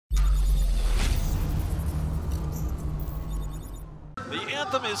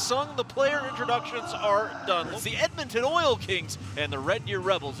anthem is sung, the player introductions are done. It's the Edmonton Oil Kings and the Red Deer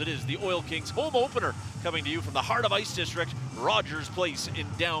Rebels. It is the Oil Kings home opener coming to you from the heart of Ice District, Rogers Place in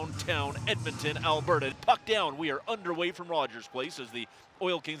downtown Edmonton, Alberta. Puck down, we are underway from Rogers Place as the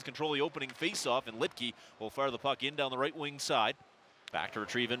Oil Kings control the opening faceoff, and Litke will fire the puck in down the right wing side. Back to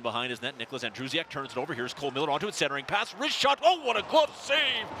retrieve in behind his net. Nicholas Andrusiak turns it over. Here's Cole Miller onto it, centering pass, wrist shot. Oh, what a glove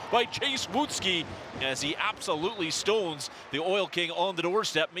save by Chase Wootsky as he absolutely stones the Oil King on the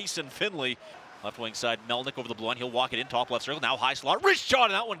doorstep, Mason Finley. Left wing side, Melnick over the blue line. He'll walk it in, top left circle. Now high slot, wrist shot,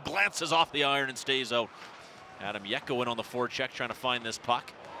 and that one glances off the iron and stays out. Adam Yetko in on the forecheck trying to find this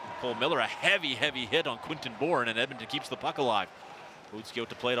puck. Cole Miller, a heavy hit on Quinton Bourne, and Edmonton keeps the puck alive. Wootsky out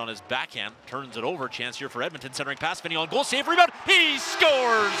to play it on his backhand, turns it over, chance here for Edmonton, centering pass, Finney on goal, save, rebound, he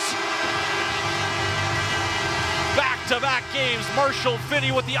scores! Back-to-back games, Marshall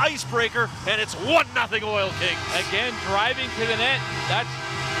Finney with the icebreaker, and it's 1-0 Oil Kings. Again, driving to the net, that's,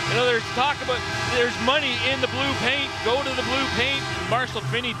 there's talk about, there's money in the blue paint, go to the blue paint. Marshall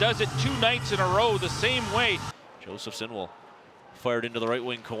Finney does it 2 nights in a row the same way. Josephson will fire it into the right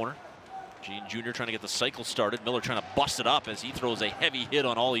wing corner. Gene Jr. trying to get the cycle started. Miller trying to bust it up as he throws a heavy hit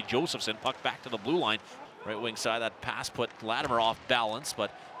on Ollie Josephson. Puck back to the blue line. Right wing side, that pass put Latimer off balance,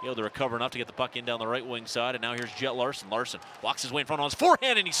 but able to recover enough to get the puck in down the right wing side. And now here's Jet Larson. Larson walks his way in front on his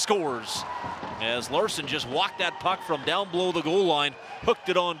forehand and he scores. As Larson just walked that puck from down below the goal line, hooked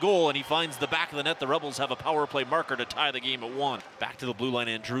it on goal, and he finds the back of the net. The Rebels have a power play marker to tie the game at 1. Back to the blue line,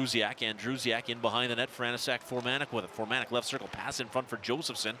 Andrusiak. Andrusiak in behind the net, Franisak, Formanek with it. Formanek left circle, pass in front for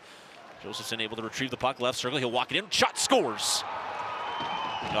Josephson. Josephson able to retrieve the puck, left circle, he'll walk it in, shot, scores!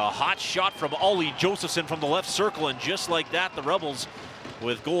 A hot shot from Ollie Josephson from the left circle, and just like that, the Rebels,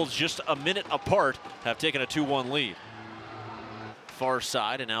 with goals just a minute apart, have taken a 2-1 lead. Far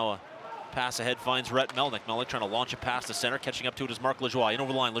side, and now a pass ahead finds Rhett Melnick. Melnick trying to launch it past the center, catching up to it is Marc Lajoie. In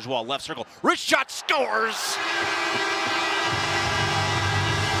over the line, Lajoie, left circle, wrist shot, scores!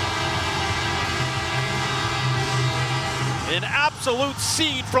 An absolute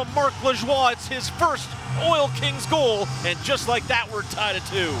seed from Marc Lajoie. It's his first Oil Kings goal, and just like that, we're tied at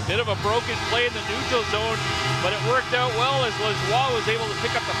 2. Bit of a broken play in the neutral zone, but it worked out well as Lajoie was able to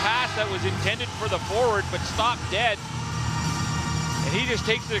pick up the pass that was intended for the forward, but stopped dead. And he just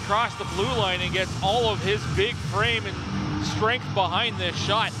takes it across the blue line and gets all of his big frame and strength behind this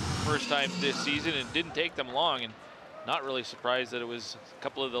shot. First time this season, and didn't take them long. And not really surprised that it was a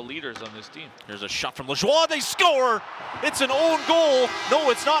couple of the leaders on this team. Here's a shot from Lajoie, they score! It's an own goal.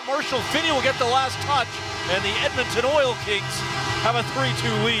 No, it's not. Marshall Finney will get the last touch, and the Edmonton Oil Kings have a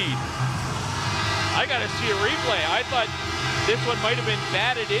 3-2 lead. I gotta see a replay. I thought this one might have been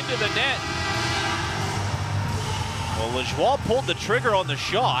batted into the net. Well, Lajoie pulled the trigger on the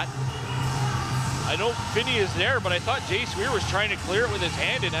shot. I know Finney is there, but I thought Jay Sweer was trying to clear it with his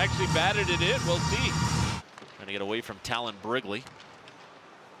hand and actually batted it in. We'll see. Trying to get away from Talon Brigley.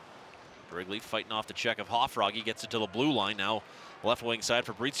 Brigley fighting off the check of Hofrogge, gets it to the blue line. Now left wing side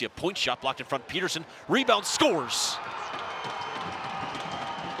for Fabrizio, point shot blocked in front, Peterson, rebound, scores!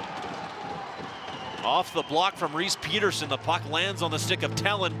 Off the block from Reese Peterson, the puck lands on the stick of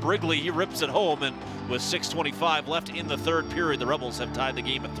Talon Brigley. He rips it home, and with 6:25 left in the third period, the Rebels have tied the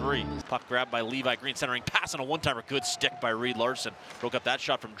game at 3. Puck grabbed by Levi Green, centering pass on a one-timer, good stick by Reed Larson. Broke up that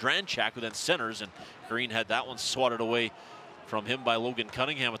shot from Dranchak, who then centers, and Green had that one swatted away from him by Logan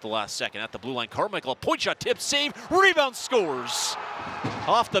Cunningham at the last second. At the blue line, Carmichael, point shot, tip, save, rebound, scores!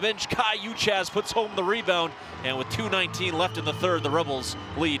 Off the bench, Kai Uchas puts home the rebound, and with 2:19 left in the third, the Rebels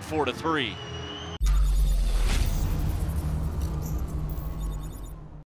lead 4-3.